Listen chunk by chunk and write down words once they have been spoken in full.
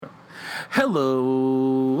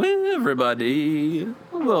Hello, everybody.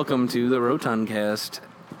 Welcome to the Rotundcast.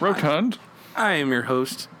 Rotund? I am your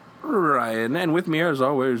host, Ryan, and with me, as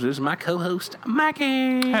always, is my co-host,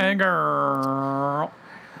 Mikey. Hey, girl.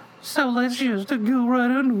 So let's just go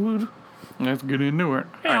right into it. Let's get into it.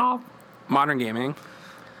 All right. Modern gaming.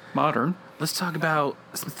 Modern? Let's talk about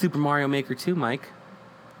Super Mario Maker 2, Mike.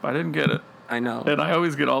 I didn't get it. I know. And I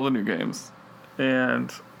always get all the new games.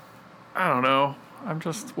 And I don't know. I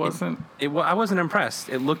just wasn't. I wasn't impressed.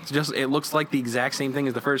 It looks like the exact same thing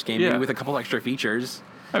as the first game, maybe with a couple extra features.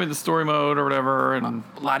 I mean, the story mode or whatever, and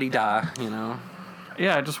la-di-da, you know.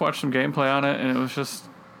 Yeah, I just watched some gameplay on it, and it was just,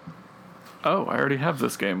 oh, I already have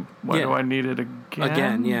this game. Why do I need it again?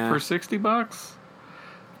 Again, yeah. For $60?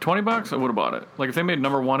 $20? I would have bought it. Like, if they made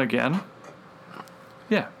number 1 again,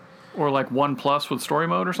 yeah. Or like 1 plus with story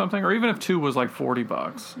mode or something, or even if 2 was like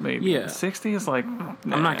 $40, maybe. Yeah. 60 is like, nah,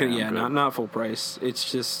 I'm not gonna. Yeah, not full price. It's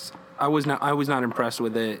just I was not impressed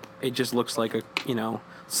with it. It just looks like a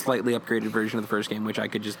slightly upgraded version of the first game, which I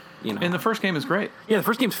could just And the first game is great. Yeah, the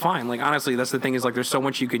first game's fine. Like honestly, that's the thing is like there's so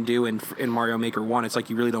much you can do in Mario Maker 1. It's like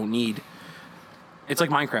you really don't need. It's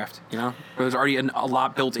like Minecraft, There's already a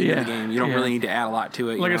lot built into the game. You don't really need to add a lot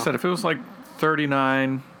to it. Like I said, if it was like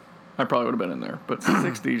 39, I probably would have been in there. But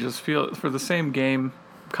 60 just feel for the same game,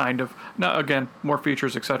 kind of. Now again, more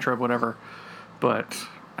features, etc., whatever. But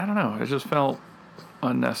I don't know. It just felt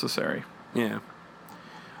unnecessary. Yeah.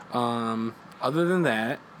 Other than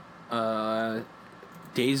that,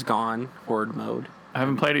 Days Gone Horde mode. I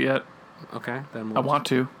haven't played it yet. Okay, then I want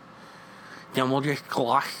to. Then we'll just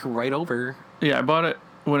clock right over. Yeah, I bought it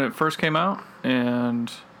when it first came out,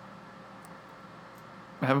 and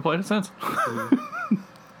I haven't played it since.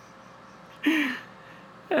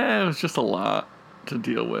 It was just a lot to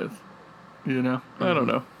deal with, I don't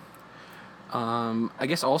know. I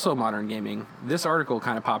guess also modern gaming. This article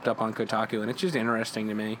kind of popped up on Kotaku, and it's just interesting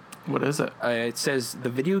to me. What is it? It says, the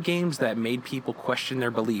video games that made people question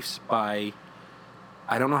their beliefs by,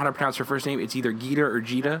 I don't know how to pronounce her first name. It's either Gita or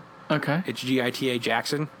Gita. Okay. It's Gita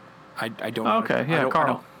Jackson. I don't know. Okay, yeah,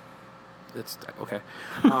 Carl. That's okay.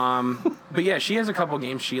 But yeah, she has a couple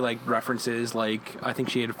games she references. I think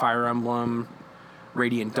she had Fire Emblem,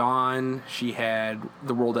 Radiant Dawn. She had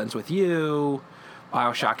The World Ends With You,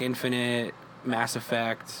 BioShock Infinite, Mass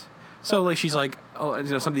Effect. So she's some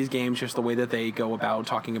of these games, just the way that they go about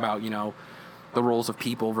talking about the roles of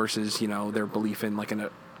people versus their belief in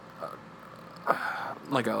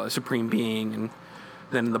a supreme being, and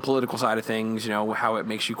then the political side of things, how it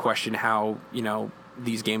makes you question how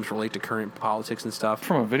these games relate to current politics and stuff.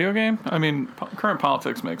 From a video game? I mean, current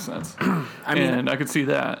politics makes sense. And I could see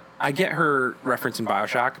that. I get her reference in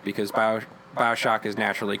BioShock because BioShock is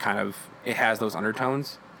naturally it has those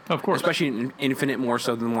undertones. Of course. Especially in Infinite more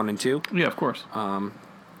so than 1 and 2. Yeah, of course.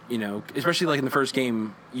 Especially in the first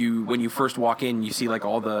game, when you first walk in, you see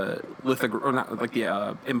all the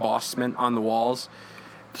embossment on the walls.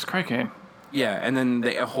 It's a great game. Yeah, and then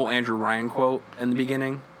the whole Andrew Ryan quote in the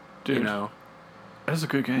beginning. Dude. That's a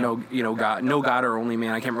good game. No God or only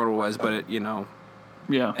man. I can't remember what it was, but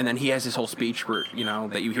Yeah. And then he has this whole speech where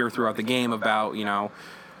that you hear throughout the game about a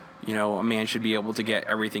man should be able to get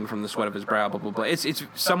everything from the sweat of his brow. Blah blah blah. It's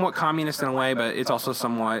somewhat communist in a way, but it's also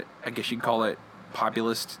somewhat, I guess you'd call it,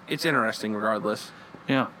 populist. It's interesting regardless.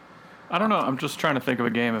 Yeah. I don't know. I'm just trying to think of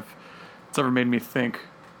a game if it's ever made me think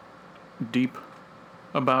deep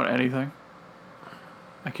about anything.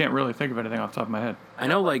 I can't really think of anything off the top of my head. I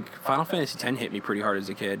know, Final Fantasy X hit me pretty hard as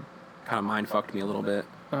a kid. Kind of mind fucked me a little bit.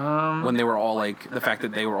 When they were all, the fact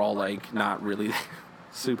that they were all, not really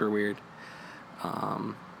super weird.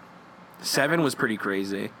 7 was pretty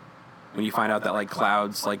crazy. When you find out that,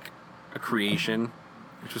 Cloud's, a creation,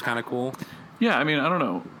 which was kind of cool. Yeah, I mean, I don't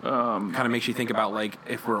know. Kind of makes you think about,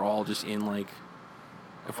 if we're all just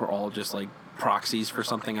proxies for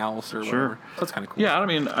something else or whatever. So that's kind of cool. Yeah, I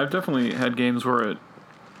mean, I've definitely had games where it,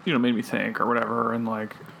 made me think or whatever, and I'm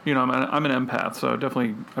an empath, so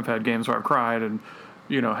definitely I've had games where I've cried and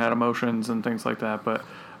had emotions and things like that. But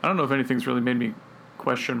I don't know if anything's really made me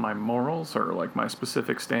question my morals or my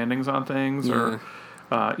specific standings on things, or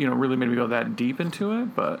really made me go that deep into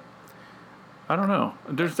it. But I don't know.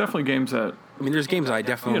 There's definitely games that there's games that I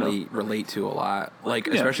definitely relate to a lot,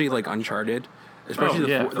 especially Uncharted. Especially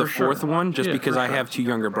the fourth one, just because I have 2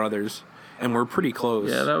 younger brothers, and we're pretty close.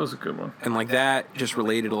 Yeah, that was a good one. And that just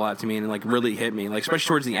related a lot to me, and really hit me. Especially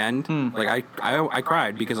towards the end, I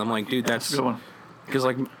cried because I'm dude, that's a good one. Because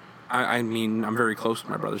I'm very close to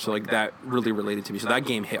my brother, so that really related to me. So that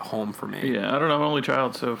game hit home for me. Yeah, I don't know. I'm an only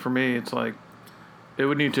child, so for me, it's it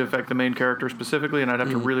would need to affect the main character specifically, and I'd have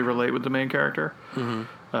to really relate with the main character.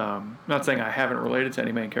 Not saying I haven't related to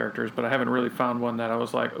any main characters, but I haven't really found one that I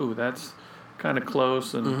was like, ooh, that's kind of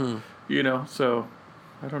close, and so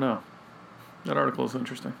I don't know. That article is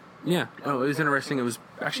interesting. Yeah. Oh, it was interesting. It was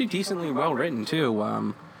actually decently well written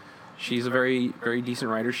too. She's a very, very decent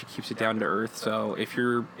writer. She keeps it down to earth. So it's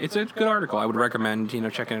a good article. I would recommend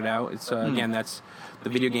checking it out. It's again, that's the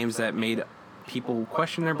video games that made people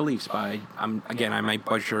question their beliefs by. Again, I might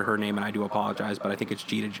butcher her name, and I do apologize, but I think it's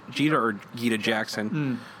Gita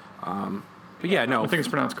Jackson. But yeah, no. I think it's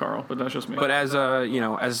pronounced Carl, but that's just me. But as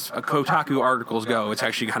as a Kotaku articles go, it's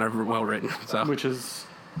actually kind of well written. So which is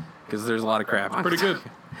because there's a lot of crap. Pretty good.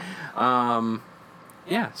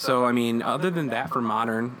 Yeah. So I mean, other than that, for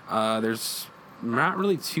modern, there's not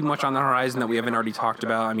really too much on the horizon that we haven't already talked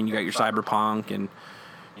about. I mean, you got your Cyberpunk and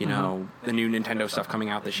the new Nintendo stuff coming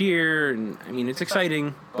out this year, and I mean, it's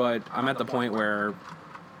exciting, but I'm at the point where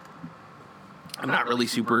I'm not really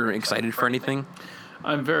super excited for anything.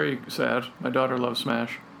 I'm very sad. My daughter loves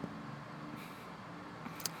Smash.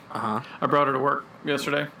 I brought her to work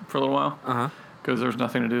yesterday for a little while. Because there was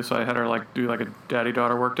nothing to do, so I had her do a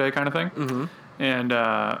daddy-daughter work day kind of thing. And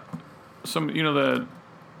one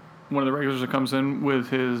of the regulars that comes in with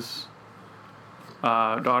his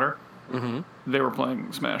daughter, they were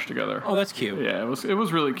playing Smash together. Oh, that's cute. Yeah, it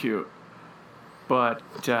was really cute. But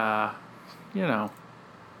she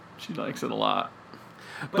likes it a lot.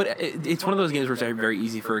 But it's one of those games where it's very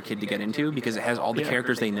easy for a kid to get into because it has all the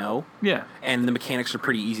characters they know. Yeah. And the mechanics are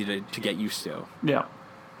pretty easy to get used to. Yeah.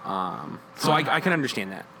 So I can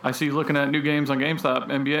understand that. I see you looking at new games on GameStop,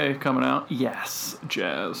 NBA coming out. Yes,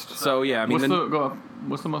 jazzed. So yeah, I mean,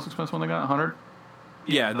 what's the most expensive one they got? 100?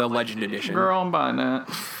 Yeah, the Legend Edition. Girl, I'm buying that.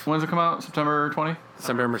 When's it come out? September 20?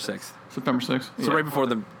 September 6th. September 6th. So right before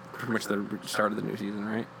pretty much the start of the new season,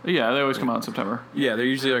 right? Yeah, they always come out in September. Yeah, they're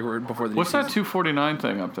usually right before the new season. What's that $249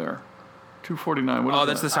 thing up there? $249. What is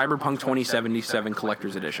that's that? the Cyberpunk 2077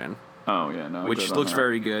 Collector's Edition. Oh yeah, no. Which looks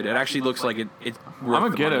very good. It actually looks like it's worth I'm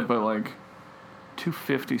gonna get money. it, but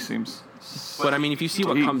 $250 seems. But I mean, if you see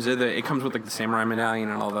what comes with it, it comes with the samurai medallion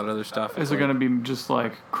and all that other stuff. Is it gonna be just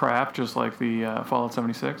crap, just like the Fallout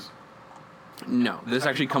 76? No, this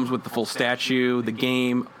actually comes with the full statue, the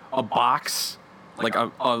game, a box, that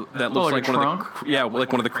looks like a trunk.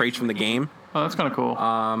 Like one of the crates from the game. Oh, that's kind of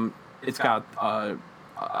cool. It's got a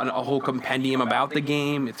whole compendium about the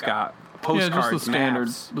game. It's got postcards,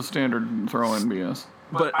 just the standard throw-in BS.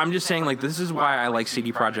 But I'm just saying, this is why I like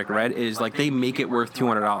CD Projekt Red is they make it worth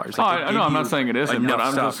 $200. I know, I'm not saying it isn't, but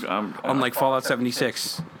unlike Fallout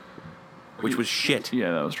 76, which was shit.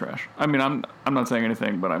 Yeah, that was trash. I mean, I'm not saying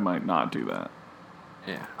anything, but I might not do that.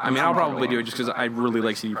 Yeah, I mean, I'll probably do it just because I really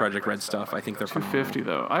like CD Projekt Red stuff. I think they're $250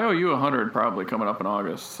 though. I owe you $100 probably coming up in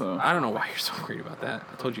August. So I don't know why you're so worried about that.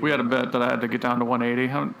 I told you we had a bet that I had to get down to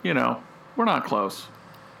 180. We're not close.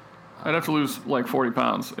 I'd have to lose 40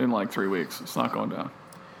 pounds in 3 weeks. It's not going down.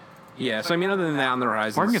 Yeah, so I mean, other than that on the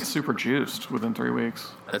horizon, Martin gets super juiced within 3 weeks.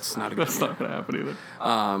 That's not not going to happen either.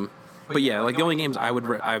 But yeah, the only games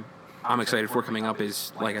I'm excited for coming up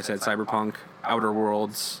is, like I said, Cyberpunk, Outer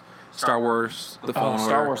Worlds, Star Wars, The Fallen Order.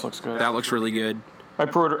 Star Wars looks good. That looks really good.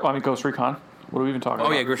 Ghost Recon. What are we even talking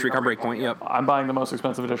about? Oh yeah, Ghost Recon Breakpoint. Yep. I'm buying the most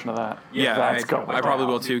expensive edition of that. Yeah, I probably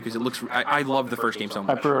will too because it looks. I love the first game so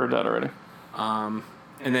much. I pre-ordered that already.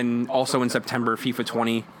 And then also in September, FIFA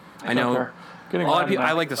 20. I know. A lot of people,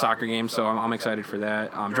 I like the soccer game, so I'm excited for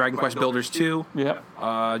that. Dragon Quest Builders 2. Yep.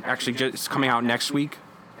 Actually, just coming out next week,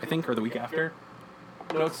 I think, or the week after.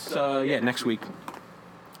 No, it's next week.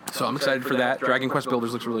 So I'm excited for that. Dragon Quest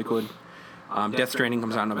Builders looks really good. Death Stranding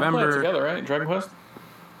comes out in November. Play it together, right? Dragon Quest.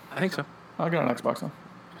 I think so. I'll get on Xbox then.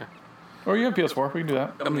 Okay. Or you have PS4. We can do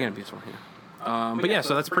that. I'm gonna have PS4. Yeah. But yeah,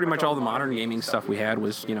 so that's pretty much all the modern gaming stuff we had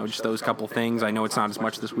was, just those couple things. I know it's not as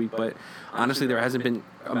much this week, but honestly, there hasn't been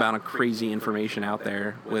amount of crazy information out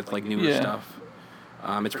there with newer stuff.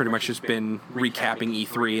 It's pretty much just been recapping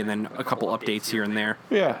E3 and then a couple updates here and there.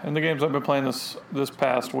 Yeah, and the games I've been playing this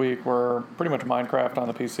past week were pretty much Minecraft on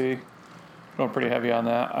the PC. Going pretty heavy on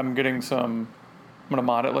that. I'm going to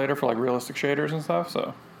mod it later for realistic shaders and stuff,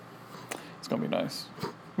 so it's going to be nice.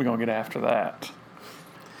 We're going to get after that.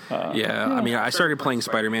 I mean, I started playing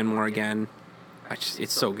Spider-Man more again.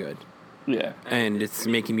 It's so good. Yeah. And it's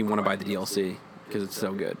making me want to buy the DLC because it's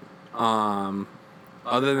so good.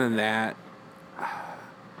 Other than that,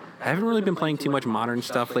 I haven't really been playing too much modern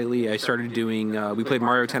stuff lately. I started doing, we played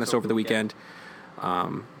Mario Tennis over the weekend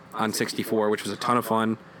on 64, which was a ton of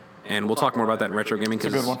fun. And we'll talk more about that in retro gaming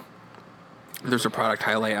because it's a good one. There's a product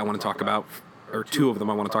highlight I want to talk about, or two of them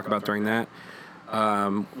I want to talk about during that.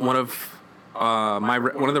 One of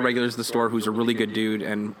one of the regulars of the store, who's a really good dude,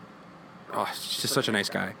 and he's just such a nice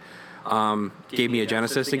guy, gave me a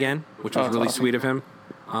Genesis again, which was really awesome. sweet of him,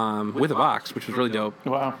 with a box, which was really dope.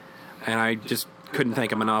 Wow. And I just couldn't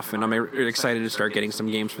thank him enough, and I'm excited to start getting some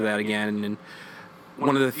games for that again. And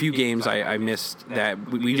one of the few games I missed that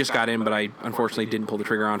we just got in, but I unfortunately didn't pull the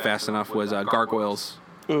trigger on fast enough, was Gargoyles.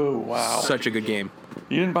 Oh, wow. Such a good game.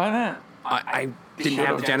 You didn't buy that? I didn't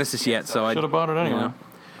have the Genesis yet, so I should have bought it anyway.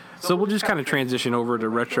 So we'll just kind of transition over to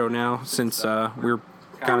retro now, since we're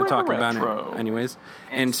kind of talking about it anyways.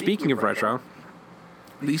 And speaking of retro,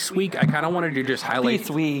 this week I kind of wanted to just highlight...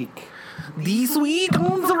 This week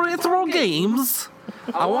on the retro games,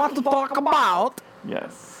 I want to talk about...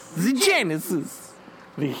 Yes. The Genesis.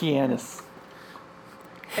 The Genesis.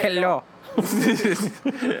 Hello.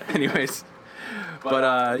 Anyways.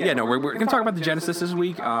 But, we're going to talk about the Genesis this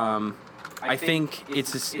week. I think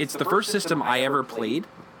it's the first system I ever played.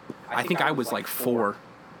 I think I was like 4.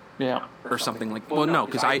 Yeah. Or something like... Well, no,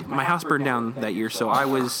 because my house burned down that year, so I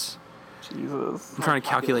was... Jesus. I'm trying to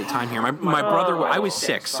calculate time here. My brother... I was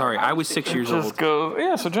 6. Sorry, I was 6 years old.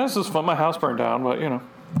 So Genesis fun. My house burned down, but,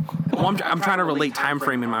 Well, I'm trying to relate time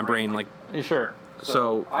frame in my brain, like... You sure?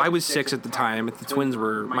 So I was 6 at the time. The twins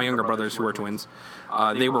were my younger brothers, who were twins.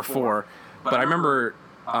 They were 4. But I remember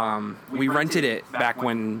we rented it back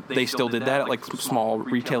when they still did that at like small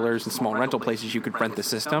retailers and small rental places. You could rent the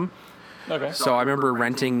system. Okay. So I remember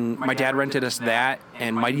my dad rented us that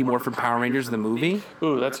and Mighty Morphin Power Rangers, the movie.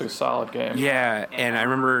 Ooh, that's a solid game. Yeah, and I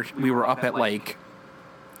remember we were up at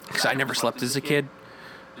because I never slept as a kid.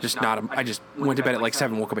 I just went to bed at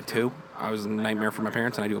 7, woke up at 2. I was a nightmare for my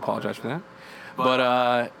parents, and I do apologize for that. But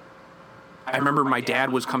I remember my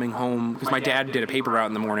dad was coming home, because my dad did a paper route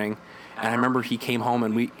in the morning, and I remember he came home,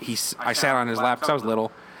 and I sat on his lap, because I was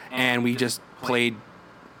little, and we just played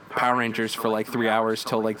Power Rangers for 3 hours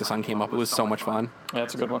till the sun came up. It was so much fun.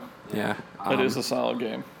 That's a good one. Yeah. It is a solid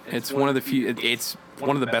game. It's one of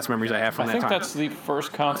the best memories I have from that time. I think that's the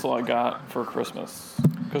first console I got for Christmas,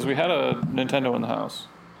 because we had a Nintendo in the house,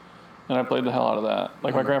 and I played the hell out of that.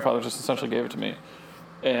 My grandfather just essentially gave it to me,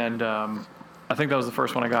 and I think that was the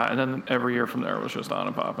first one I got, and then every year from there it was just on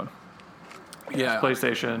and popping. Yeah.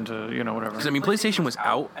 PlayStation to, whatever. Because, PlayStation was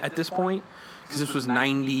out at this point, because this was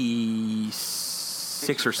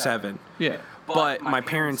 96 or 7. Yeah. But my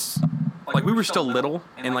parents, we were still little,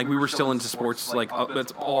 and, we were still into sports.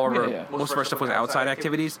 That's all of our, most of our stuff was outside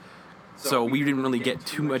activities. So we didn't really get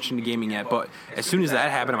too much into gaming yet. But as soon as that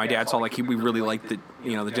happened, my dad saw, we really liked the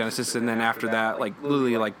Genesis. And then after that,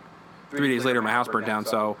 literally, 3 days later, my house burned down.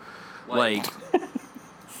 So,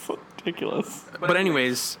 so ridiculous. But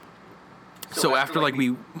anyways... So after I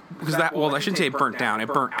shouldn't say it burnt down. It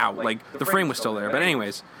burnt out. The frame was still there. But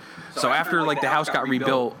anyways, so after the house got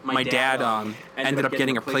rebuilt, my dad ended up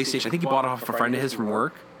getting a PlayStation. I think he bought it off a friend of his from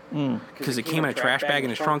work, because it came in a trash bag in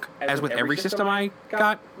his trunk. As with every system I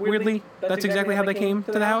got, weirdly, that's exactly how they came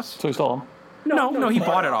to the house. So he stole them? No, he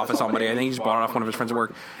bought it off of somebody. I think he just bought it off one of his friends at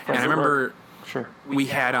work. And I remember, we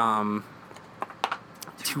had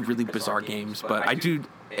 2 really bizarre games, but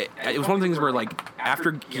it was one of the things where,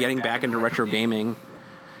 after getting back into retro gaming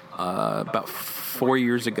about 4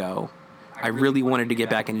 years ago, I really wanted to get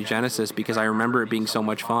back into Genesis because I remember it being so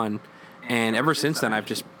much fun. And ever since then, I've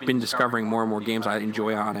just been discovering more and more games I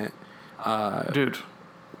enjoy on it. Dude,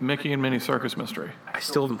 Mickey and Minnie Circus Mystery. I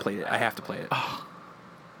still haven't played it. I have to play it.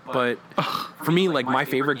 But for me, my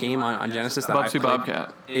favorite game on Genesis that I've played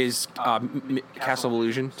Bobcat is Castle of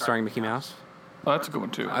Illusion, starring Mickey Mouse. Oh, that's a good one,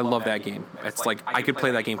 too. I love that game. It's I could play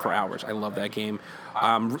that game for hours. I love that game.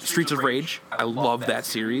 Streets of Rage, I love that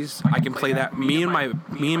series. I can play that. Me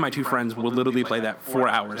and my 2 friends will literally play that 4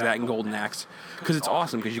 hours, that and Golden Axe. Because it's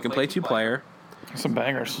awesome, because you can play 2-player. Some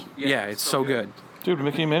bangers. Yeah, it's so good. Dude,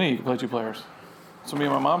 Mickey and Minnie, you can play 2 players. So me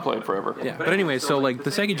and my mom played forever. Yeah, but anyway, so the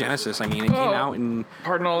Sega Genesis, it came out in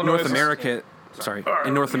North America. Sorry,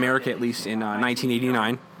 in North America at least in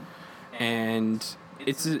 1989, and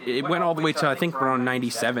it went all the way to I think around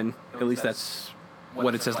 97. At least that's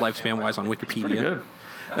what it says lifespan wise on Wikipedia. Pretty good.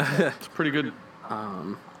 It's pretty good.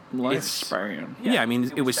 Lifespan. Yeah,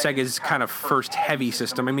 it was Sega's kind of first heavy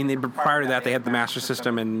system. Prior to that, they had the Master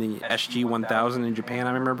System and the SG 1000 in Japan.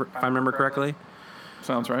 If I remember correctly.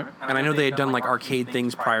 Sounds right. And I know they had done arcade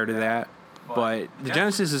things prior to that, but the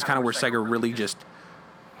Genesis is kind of where Sega really just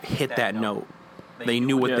hit that note. They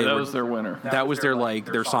knew what they were. That was their winner. That was their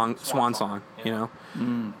their swan song.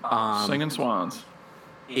 Singing swans.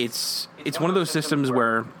 It's one of those systems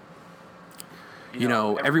where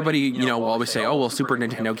everybody will always say, oh well, Super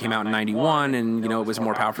Nintendo came out in '91 and it was a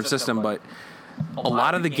more powerful system, but a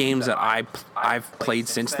lot of the games that I've played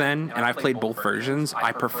since then, and I've played both versions,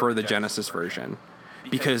 I prefer the Genesis version.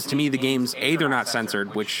 Because to me, the games, A, they're not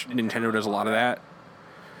censored, which Nintendo does a lot of that.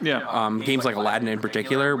 Yeah. Games like Aladdin in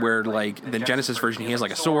particular, where like the Genesis version, he has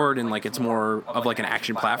like a sword and like it's more of like an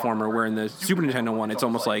action platformer, where in the Super Nintendo one, it's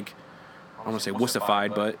almost like, I don't want to say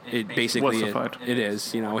wussified, but it basically it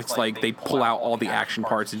is. You know, it's like they pull out all the action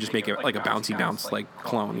parts and just make it like a bouncy bounce like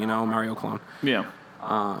clone, you know, Mario clone. Yeah.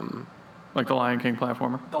 Like the Lion King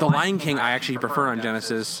platformer. The Lion King I actually prefer on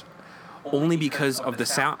Genesis, only because of the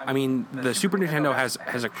sound. I mean, the Super Nintendo has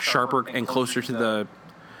a sharper and closer to the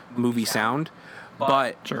movie sound,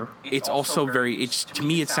 but Sure. it's also to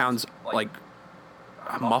me it sounds like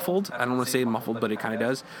muffled. I don't want to say muffled, but it kind of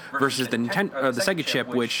does. Versus the Sega chip,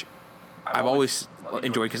 which I've always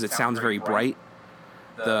enjoyed because it sounds very bright.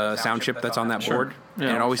 The sound chip that's on that board, Yeah.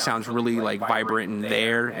 and it always sounds really like vibrant and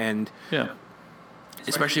there, and Yeah.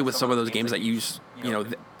 especially with some of those games that use, you know,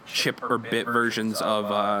 the chip or bit versions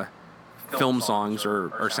of film songs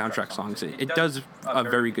or soundtrack songs, it does a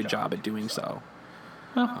very good job at doing so.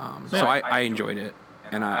 So I enjoyed it,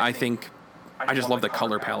 and I think I just love the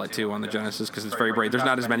color palette too on the Genesis because it's very bright. There's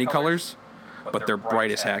not as many colors, but they're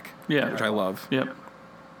bright as heck, Yeah. which I love. Yep.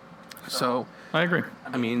 So I agree.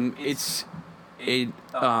 I mean, just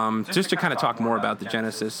to kind of talk more about the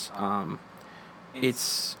Genesis,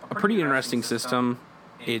 it's a pretty interesting system.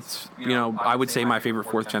 It's, you know, I would say my favorite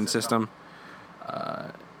 4th gen system.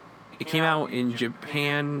 It came out in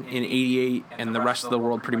Japan in '88 and the rest of the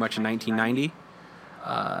world pretty much in 1990.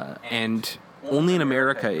 And only in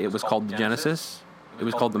America it was called the Genesis. It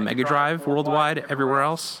was called the Mega Drive worldwide, everywhere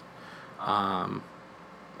else.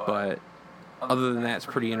 But other than that, it's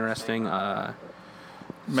pretty interesting.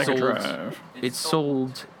 Mega Drive. It's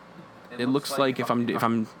sold. It looks like if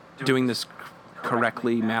I'm doing this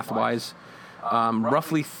correctly math wise,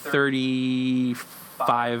 roughly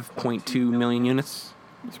 35.2 million units.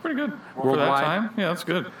 It's pretty good for Worldwide. that time. Yeah, that's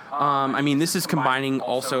good. I mean, this is combining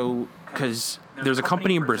also because there's a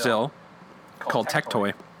company in Brazil called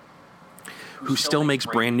Tectoy who still makes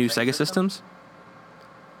brand new Sega systems,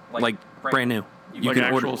 like brand new. You Like can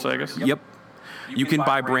actual order. Segas? Yep. You can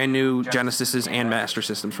buy brand new Genesises and Master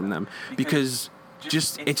Systems from them because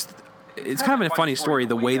just it's kind of a funny story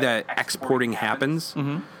the way that exporting happens,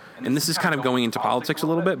 and this is kind of going into politics a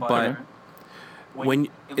little bit, but when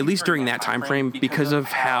at least during that time frame, because of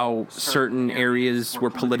how certain areas were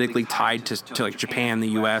politically tied to like Japan, the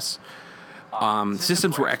U.S.,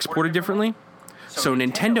 systems were exported differently. So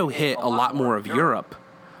Nintendo hit a lot more of Europe.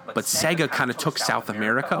 But Sega kind of took South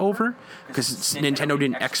America over because Nintendo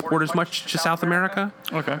didn't export as much to South America.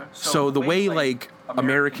 Okay. So the way like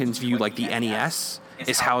Americans view like the NES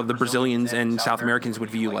is how the Brazilians and South Americans would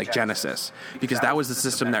view like Genesis, because that was the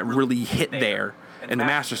system that really hit there, and the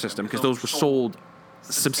Master System, because those were sold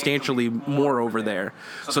substantially more over there.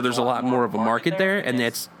 So there's a lot more of a market there, and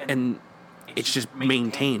it's just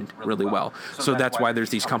maintained really well. So that's why there's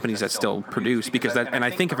these companies that still produce, because and I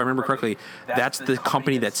think if I remember correctly, that's the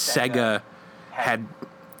company that Sega had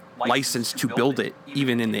licensed to build it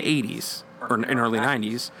even in the 80s or in early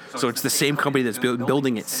 90s. So it's the same company that's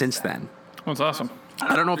building it since then. That's awesome.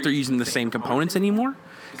 I don't know if they're using the same components anymore,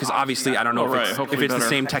 because obviously I don't know if it's the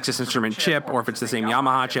same Texas Instrument chip or if it's the same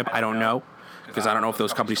Yamaha chip. I don't know, because I don't know if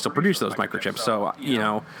those companies still produce those microchips. So, you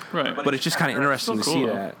know, Right. But it's just kind of interesting to see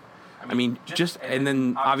that. I mean, and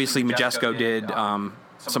then obviously Majesco did some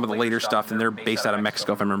of the later stuff, and they're based out of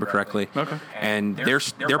Mexico, if I remember correctly. Okay. And their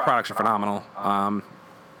products are phenomenal.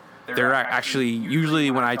 They're actually, usually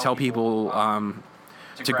when I tell people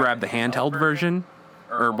to grab the handheld version,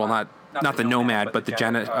 or well, not the Nomad, but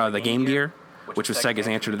the Game Gear, which was Sega's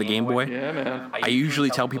answer to the Game Boy. Yeah, man. I usually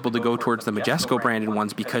tell people to go towards the Majesco branded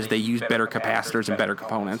ones because they use better capacitors and better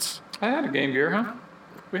components. I had a Game Gear, huh?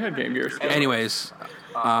 We had Game Gears. Anyways,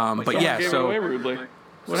 but Someone yeah, gave it away rudely. What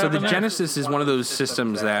so the happened there? Genesis is one of those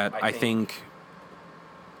systems that I think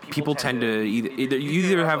people tend to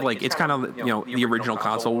either have like, it's kind of, you know, the original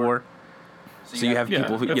console war. So you have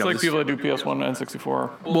people who, it's you know, like people that do PS1 and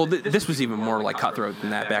N64. well, this was even more like cutthroat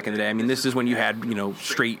than that back in the day. I mean, this is when you had, you know,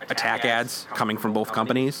 straight attack ads coming from both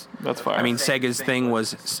companies. That's fire. I mean, Sega's thing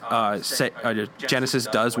was Genesis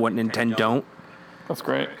does what Nintendo don't, That's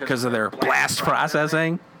great. because of their blast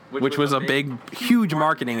processing, which was a huge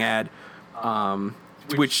marketing ad.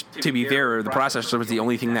 Which, to be fair, the processor was the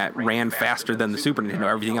only thing that ran faster than the Super Nintendo.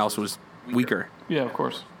 Everything else was weaker. Yeah, of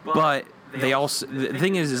course. But they also, the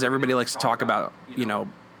thing is everybody likes to talk about, you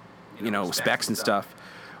know, specs and stuff.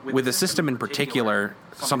 With a system in particular,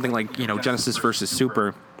 something like, you know, Genesis versus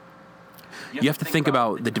Super, you have to think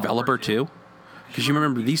about the developer too, because you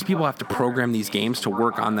remember these people have to program these games to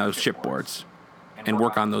work on those chipboards. and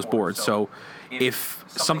work on those boards. So if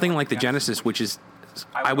something like the Genesis, which is,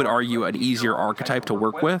 I would argue, an easier archetype to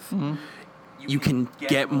work with, you can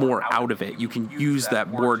get more out of it. You can use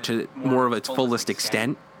that board to more of its fullest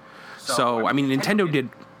extent. So, I mean, Nintendo did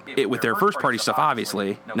it with their first-party stuff,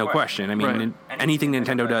 obviously, no question. I mean, anything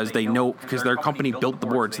Nintendo does, they know, because their company built the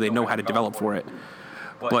board, so they know how to develop for it.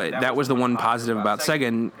 But that was the one positive about Sega,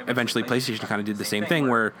 and eventually PlayStation kind of did the same thing,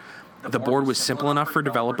 where the board was simple enough for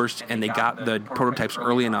developers, and they got the prototypes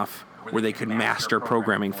early enough where they could master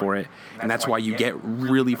programming for it. And that's why you get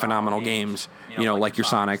really phenomenal games, like your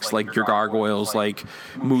Sonics, like your Gargoyles, like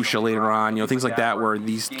Musha later on, things like that, where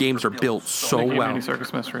these games are built so well. Mini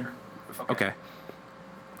Circus Mystery. Okay.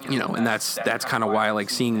 And that's kind of why I like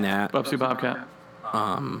seeing that. Bubsy Bobcat.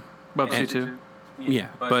 Bubsy 2. Yeah,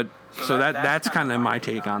 but so that's kind of my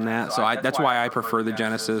take on that. So that's why I prefer the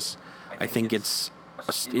Genesis. I think it's,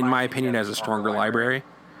 in my opinion, has a stronger library.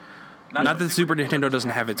 Not that the Super Nintendo doesn't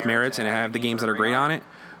have its merits and have the games that are great on it,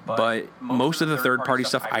 but most of the third-party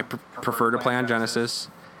stuff I prefer to play on Genesis.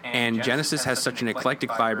 And Genesis has such an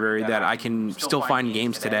eclectic library that I can still find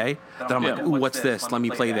games today that I'm like, ooh, what's this? Let me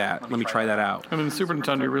play that. Let me try that out. I mean, the Super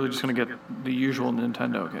Nintendo, you're really just going to get the usual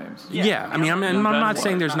Nintendo games. Yeah, I mean, I'm not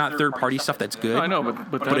saying there's not third-party stuff that's good. I know,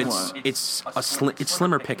 but it's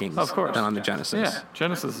slimmer pickings than on the Genesis. Yeah,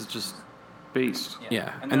 Genesis is just beast.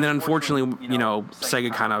 Yeah, and then unfortunately,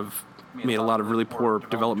 Sega kind of made a lot of really poor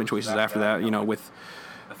development choices after that. With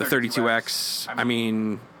the 32X, I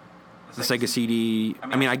mean, the Sega CD.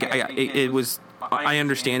 I mean, it was. I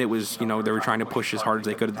understand it was. They were trying to push as hard as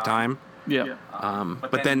they could at the time. Yeah.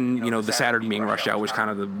 But then the Saturn being rushed out was kind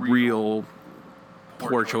of the real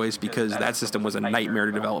poor choice, because that system was a nightmare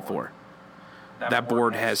to develop for. That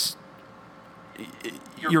board has.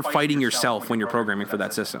 You're fighting yourself when you're programming for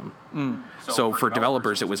that system. So for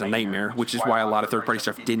developers, it was a nightmare, which is why a lot of third-party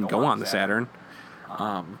stuff didn't go on the Saturn.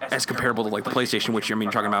 As comparable to like the PlayStation, which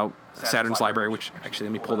you're talking about Saturn's library, which actually,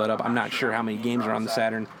 let me pull that up. I'm not sure how many games are on the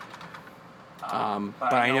Saturn.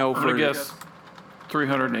 But I know I'm gonna guess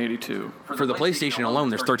 382. For the PlayStation alone,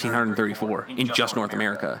 there's 1,334 in just North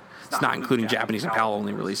America. It's not including Japanese and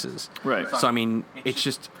PAL-only releases. Right. So, I mean, it's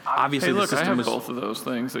just, obviously the system I have both of those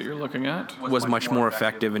things that you're looking at. Was much more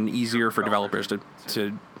effective and easier for developers to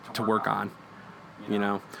work on,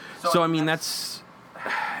 So, I mean, that's...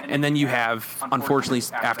 And then you have, unfortunately,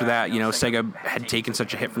 after that, Sega had taken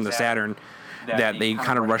such a hit from the Saturn that they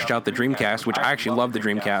kind of rushed out the Dreamcast, which I actually love the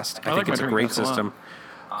Dreamcast. I think it's a great system.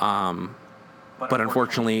 But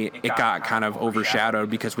unfortunately, it got kind of overshadowed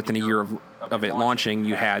because within a year of it launching,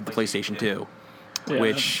 you had the PlayStation 2,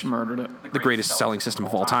 which murdered it. The greatest selling system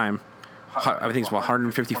of all time. I think it's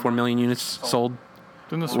 154 million units sold.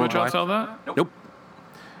 Didn't the Switch outsell that? Nope.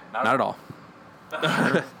 Not at all.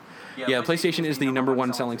 Yeah, PlayStation is the number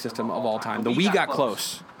one selling system of all time. The Wii got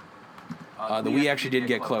close. The Wii actually did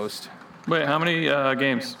get close. Wait, how many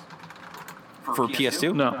games? For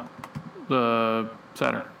PS2? No. The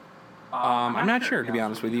Saturn. I'm not sure, to be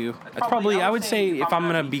honest with you. It's probably, I would say, if I'm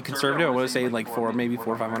going to be conservative, I would say like maybe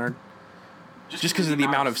 400 or 500. Just because of the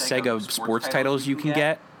amount of Sega sports titles you can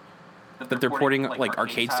get that they're porting like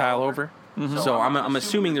arcade style over. Mm-hmm. So I'm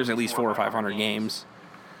assuming there's at least 400 or 500 games.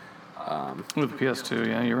 With the PS2,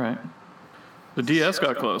 yeah, you're right. The DS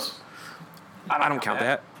got close. I don't count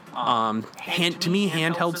that. To me,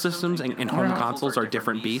 handheld systems and home consoles are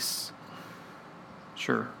different beasts.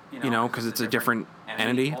 Sure. Because it's a different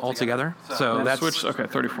entity altogether. So that's Switch. Okay,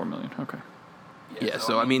 34 million. Okay. Yeah.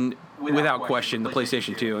 So I mean, without question, the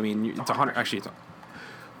PlayStation 2. I mean, it's 100. Actually,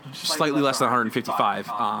 it's slightly less than 155.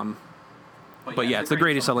 But yeah, it's the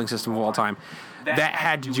greatest selling system of all time. That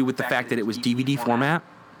had to do with the fact that it was DVD format,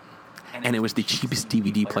 and it was the cheapest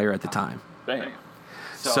DVD player at the time. Bang.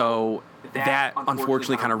 So that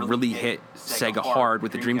unfortunately kind of really hit Sega hard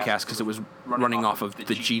with the Dreamcast because it was running off of the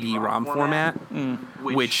GD-ROM format,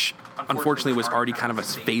 which unfortunately was already kind of a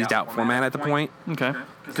phased-out format at the point. Okay.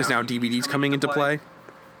 Because now DVD's coming into play.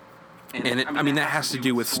 And that has to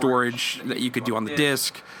do with storage that you could do on the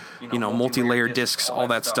disc, multi-layer discs, all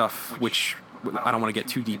that stuff, which I don't want to get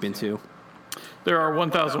too deep into. There are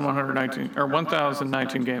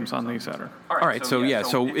 1,019 games on the Saturn. All right, so yeah,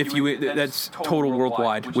 so if that's total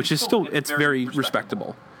worldwide, which is still, it's very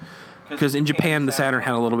respectable. Because in Japan, the Saturn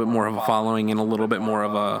had a little bit more of a following and a little bit more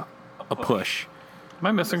of a push. Am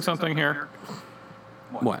I missing something here?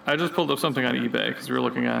 What? I just pulled up something on eBay because we were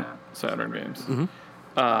looking at Saturn games.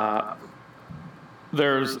 Mm-hmm.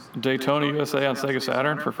 There's Daytona USA on Sega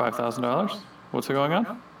Saturn for $5,000. What's going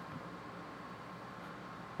on?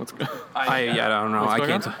 I don't know.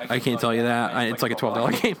 I can't tell you that. It's like a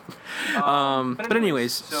 $12 game. But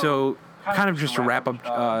anyways, so kind of just to wrap up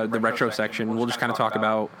the retro section, we'll just kind of talk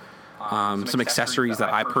about some accessories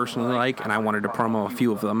that I personally like, and I wanted to promo a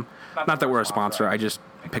few of them. Not that we're a sponsor, I just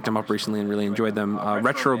picked them up recently and really enjoyed them.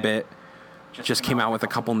 Retrobit just came out with a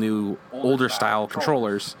couple new older style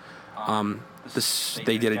controllers.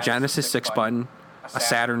 They did a Genesis 6 button, a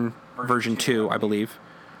Saturn version 2, I believe,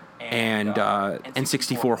 and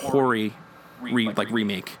N64 Hori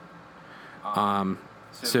remake.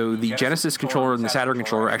 So the Genesis controller and the Saturn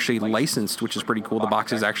controller are actually licensed, which is pretty cool. The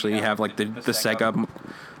boxes actually have like the Sega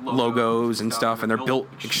logos and stuff, and they're built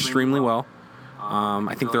extremely well.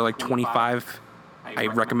 I think they're like $25. I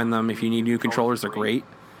recommend them if you need new controllers. They're great.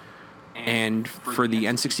 And for the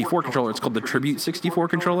N64 controller, it's called the Tribute 64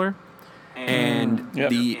 controller, and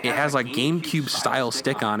it has like GameCube style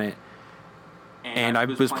stick on it. And I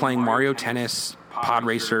was playing Mario Tennis, Pod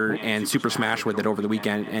Racer, and Super Smash with it over the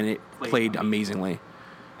weekend, and it played amazingly.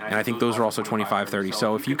 And I think those are also $25-$30.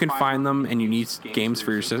 So if you can find them and you need games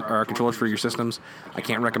for your or controllers for your systems, I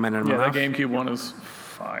can't recommend them enough. The GameCube one is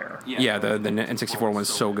fire. Yeah, the N64 one's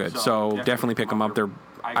so good. So definitely pick them up.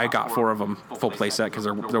 I got 4 of them full play set because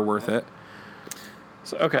they're worth it.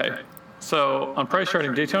 So on price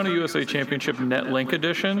charting, Daytona USA Championship Netlink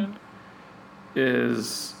Edition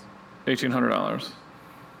is $1,800.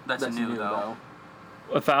 That's new though.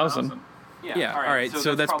 1,000. Yeah. All right.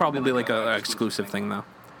 So that's probably like an exclusive thing though.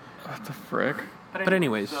 What the frick? But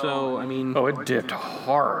anyways, so I mean. Oh, it dipped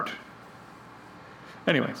hard.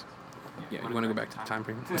 Anyways. Yeah, you want to go back to the time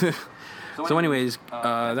frame? So anyways,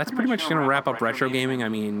 that's pretty much going to wrap up retro gaming. I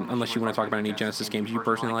mean, unless you want to talk about any Genesis games you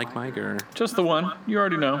personally like, Mike, or just the one. You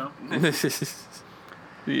already know.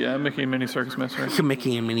 The Mickey and Minnie Circus Mystery.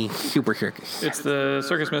 Mickey and Minnie Super Circus. It's the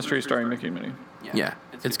Circus Mystery starring Mickey and Minnie. Yeah,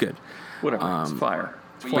 it's good. Whatever. It's fire.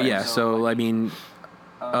 But yeah, so I mean,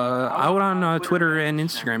 out on Twitter and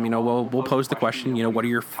Instagram, we'll pose the question. What are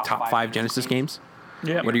your top 5 Genesis games?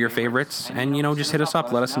 Yeah. What are your favorites? And just hit us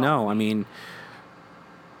up. Let us know. I mean,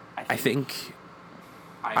 I think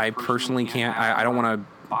I personally can't. I don't want to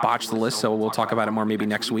botch the list, so we'll talk about it more maybe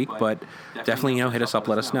next week. But definitely, hit us up.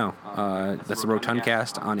 Let us know. That's the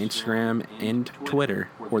Rotundcast on Instagram and Twitter,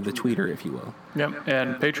 or the tweeter, if you will. Yep,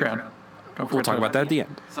 and Patreon. We'll talk about that at the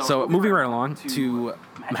end. So moving right along to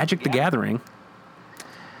Magic the Gathering.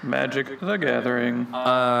 Magic the Gathering.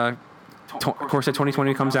 Of course,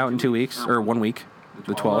 2020 comes out in 2 weeks, or 1 week,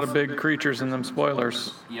 the 12th. A lot of big creatures in them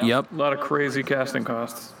spoilers. Yep. A lot of crazy casting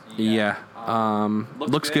costs. Yeah.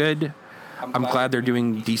 Looks good. I'm glad they're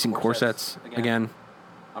doing decent core sets again.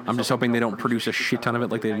 I'm just hoping they don't produce a shit ton of it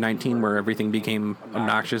like they did 19, where everything became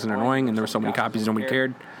obnoxious and annoying, and there were so many copies nobody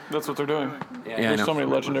cared. That's what they're doing. Yeah, There's so many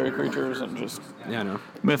legendary creatures and just I know.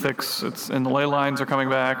 Mythics. And the ley lines are coming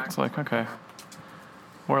back. It's like, okay.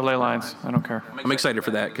 More ley lines. I don't care. I'm excited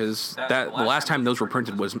for that because the last time those were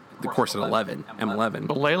printed was the course at 11, M11.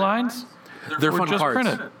 The ley lines? They're were fun just cards.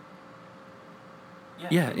 Printed.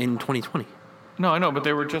 Yeah, in 2020. No, I know, but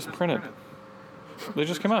they were just printed. They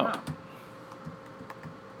just came out.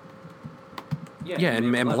 Yeah, in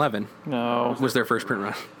M11 No. was their first print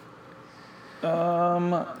run.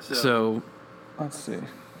 So Let's see.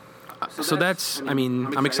 So that's,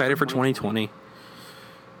 I'm excited for 2020.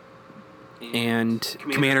 And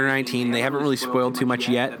Commander 19, they haven't really spoiled too much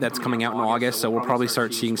yet. That's coming out in August, so we'll probably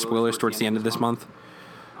start seeing spoilers towards the end of this month,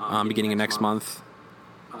 beginning of next month.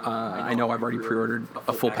 I know I've already pre-ordered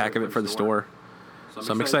a full pack of it for the store,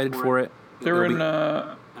 so I'm excited for it. They were in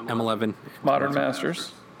M11. Modern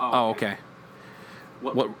Masters. Oh, okay.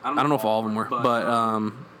 What? I don't know if all of them were,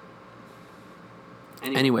 but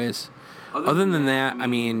anyways, other than that,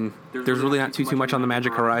 there's really not too much on the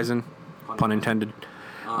Magic horizon, pun intended,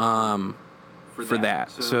 for that.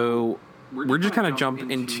 So we're just kind of jump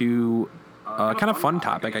into a kind of fun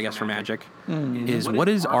topic, I guess, for Magic, is what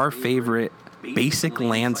is our favorite basic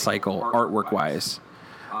land cycle artwork wise.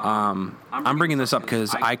 I'm bringing this up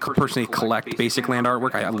because I personally collect basic land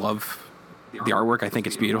artwork. I love the artwork. I think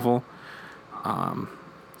it's beautiful.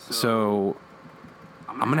 So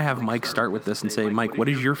I'm going to have Mike start with this and say, Mike, what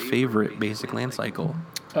is your favorite basic land cycle?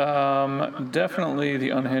 Definitely the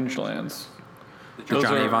Unhinged lands. The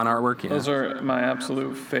John Avon artwork? Yeah. Those are my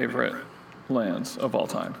absolute favorite lands of all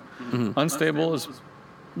time. Mm-hmm. Unstable is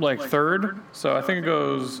like third, so I think it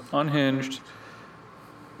goes Unhinged,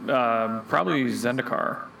 probably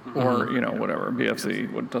Zendikar, or, whatever,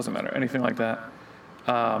 BFZ, what doesn't matter, anything like that.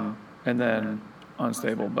 And then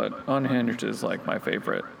Unstable, but Unhinged is like my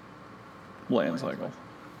favorite land cycle.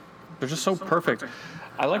 They're just so perfect.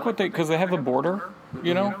 I like because they have the border,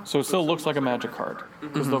 so it still looks like a Magic card.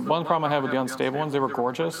 Because the one problem I had with the Unstable ones, they were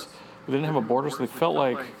gorgeous, but they didn't have a border, so they felt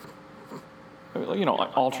like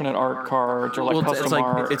alternate art cards or like custom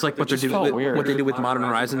art. It's like what they do with Modern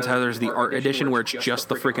Horizons. How there's the art edition where it's just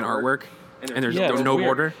the freaking artwork, and there's no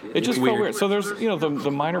border. It just felt weird. So there's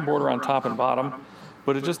the minor border on top and bottom,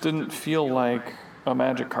 but it just didn't feel like a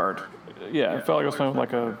Magic card. Yeah, it felt like I was playing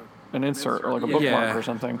with like an insert or like a bookmark or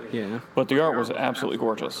something. Yeah. But the art was absolutely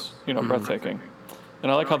gorgeous. Breathtaking.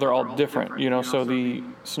 And I like how they're all different. So the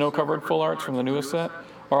snow-covered full arts from the newest set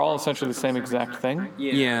are all essentially the same exact thing.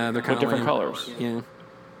 Yeah, they're kind of different colors. Yeah.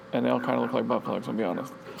 And they all kind of look like butt plugs, I'll be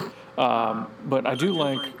honest. But I do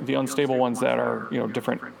like the unstable ones that are,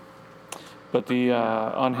 different. But the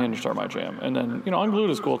unhinged are my jam. And then, unglued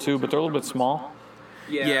is cool too, but they're a little bit small.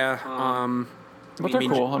 Yeah. But they're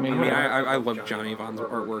cool. I love Johnny Vaughn's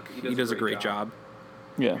artwork. He does a great job.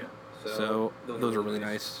 Yeah. So those are really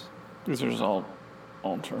nice. These are just all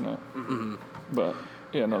alternate. Mm-hmm. But,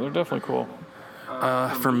 yeah, no, they're definitely cool.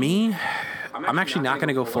 For me, I'm actually not going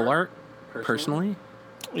to go full art, personally.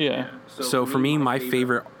 Yeah. So for me, my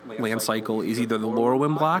favorite land cycle is either the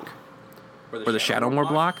Laurelwind block or the Shadowmoor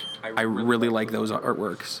block. I really like those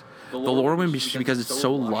artworks. The Laurelwind just because it's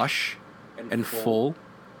so lush and full.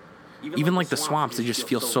 Even like the swamps, they just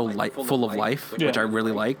feel so full of life, which I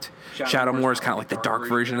really liked. Shadowmoor is kind of like the dark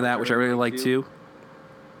version of that, which I really like too.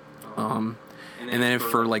 And then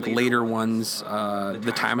for like later ones,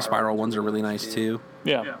 the Time Spiral ones are really nice too.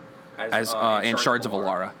 Yeah. And Shards of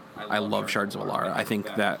Alara. I love Shards of Alara. I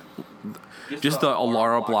think that just the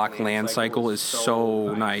Alara block land cycle is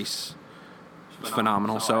so nice. It's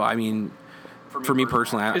phenomenal. So, I mean, for me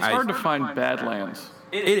personally, it's hard to find bad lands.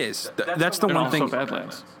 It is. That's the one thing. Bad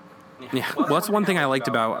lands. Yeah. Well, that's one thing I like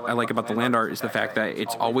about the land art is the fact that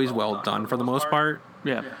it's always well done for the most part.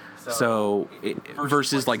 Yeah. So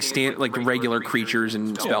versus like regular creatures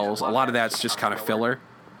and spells, a lot of that's just kind of filler.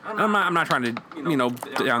 I'm not trying to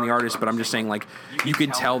down the artist, but I'm just saying like you can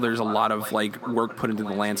tell there's a lot of like work put into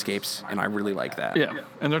the landscapes, and I really like that. Yeah,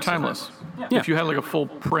 and they're timeless. Yeah. If you had like a full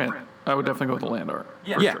print, I would definitely go with the land art.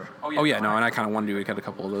 Yeah. Sure. Oh yeah, no, and I kind of want to get a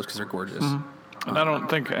couple of those because they're gorgeous. Mm-hmm. And I don't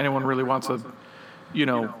think anyone really wants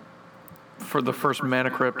for the first Mana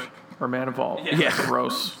Crypt or Mana Vault. Yeah.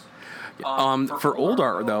 Gross. For old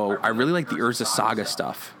art though, I really like the Urza Saga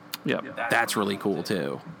stuff. Yeah. That's really cool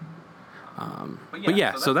too. But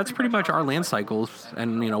yeah, so that's pretty much our land cycles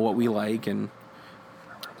and what we like and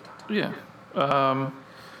yeah. So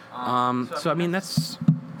I mean that's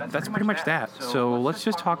pretty much that. So let's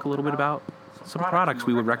just talk a little bit about some products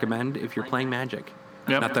we would recommend if you're playing Magic.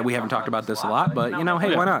 Yep. Not that we haven't talked about this a lot, but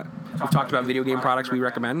hey, why not? We've talked about video game products we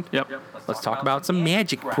recommend. Yep. Let's talk about some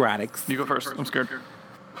Magic products. You go first. I'm scared.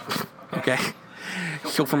 Okay.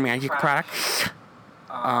 So for Magic products,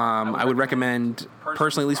 I would recommend,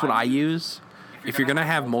 personally, at least what I use, if you're going to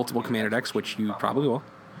have multiple commander decks, which you probably will,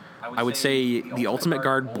 I would say the Ultimate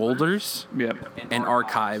Guard boulders and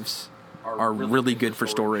archives are really good for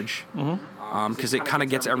storage. Because it kind of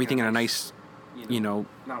gets everything in a nice, I don't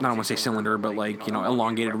want to say cylinder, but like,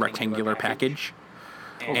 elongated rectangular package.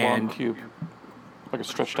 And cube. Like a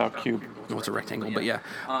stretched out cube. Well, it's a rectangle, but yeah.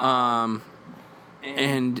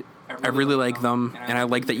 And I really like them, and I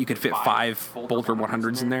like that you could fit 5 Boulder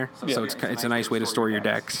 100s in there, so it's a nice way to store your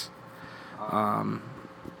decks. And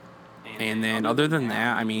then other than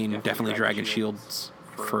that, I mean, definitely Dragon Shields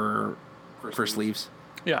for sleeves.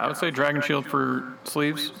 Yeah, I would say Dragon Shield for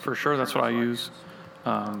sleeves, for sure. That's what I use.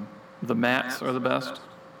 The mats are the best.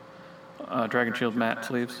 Dragon Shield matte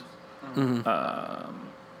sleeves. Mm-hmm.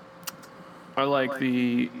 I like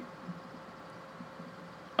the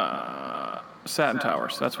Satin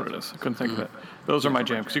Towers. That's what it is. I couldn't think of it. Those are my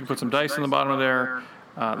jam, because you can put some dice in the bottom of there.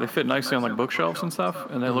 They fit nicely on like bookshelves and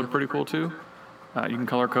stuff, and they look pretty cool too. You can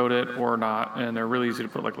color code it or not, and they're really easy to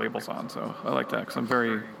put like labels on. So I like that because I'm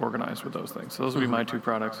very organized with those things. So those would be my 2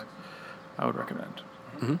 products I would recommend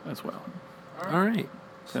as well. All right.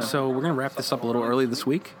 Yeah. So we're going to wrap this up a little early this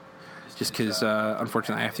week, just because,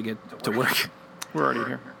 unfortunately, I have to get to work. We're already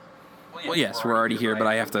here. Well, yes, we're already here, but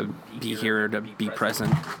I have to be here to be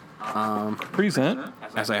present. Present?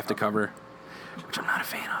 As I have to cover, which I'm not a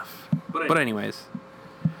fan of. But anyways,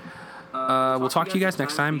 we'll talk to you guys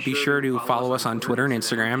next time. Be sure to follow us on Twitter and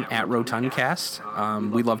Instagram at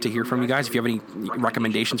RotundCast. We'd love to hear from you guys. If you have any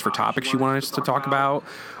recommendations for topics you want us to talk about,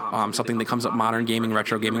 something that comes up modern gaming,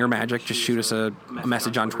 retro gaming, or Magic, just shoot us a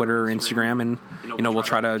message on Twitter or Instagram, and we'll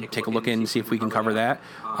try to take a look in and see if we can cover that.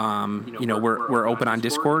 We're open on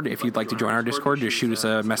Discord. If you'd like to join our Discord, just shoot us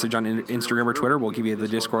a message on Instagram or Twitter. We'll give you the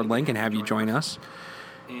Discord link and have you join us.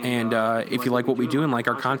 And if you like what we do and like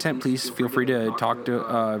our content, please feel free to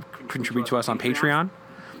contribute to us on Patreon.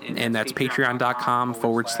 And that's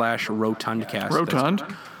patreon.com/RotundCast. Rotund?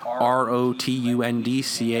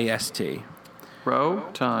 ROTUNDCAST.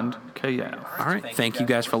 Rotund KL. All right. Thank you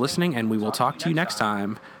guys for listening, and we will talk to you next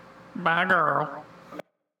time. Bye, girl.